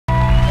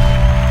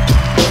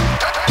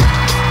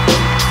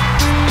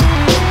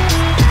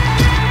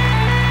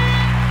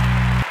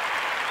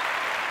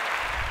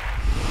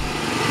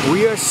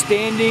are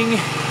standing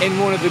in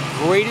one of the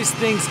greatest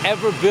things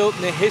ever built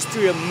in the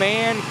history of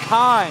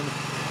mankind.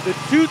 The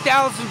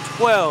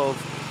 2012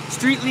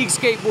 Street League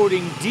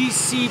Skateboarding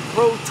DC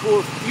Pro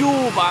Tour,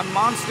 fueled by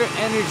Monster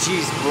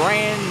Energy's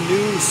brand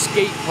new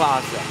skate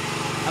plaza.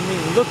 I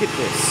mean, look at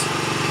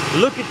this.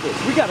 Look at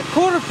this. We got a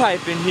quarter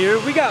pipe in here.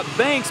 We got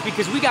banks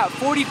because we got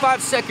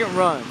 45-second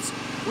runs.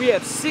 We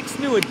have 6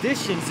 new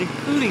additions,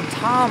 including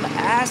Tom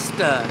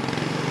Asta,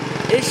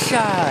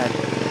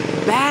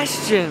 Ishad,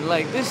 Bastion.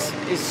 Like, this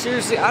is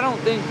seriously, I don't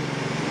think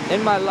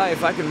in my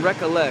life I can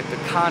recollect a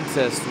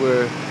contest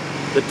where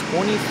the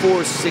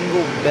 24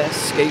 single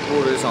best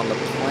skateboarders on the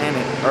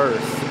planet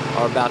Earth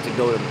are about to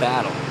go to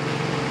battle.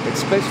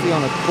 Especially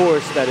on a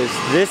course that is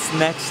this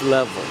next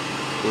level.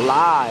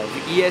 Live,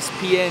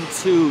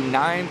 ESPN 2,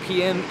 9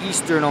 p.m.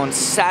 Eastern on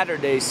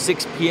Saturday,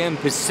 6 p.m.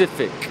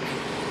 Pacific.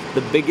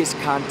 The biggest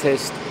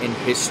contest in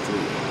history,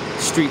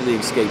 Street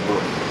League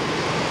Skateboarding.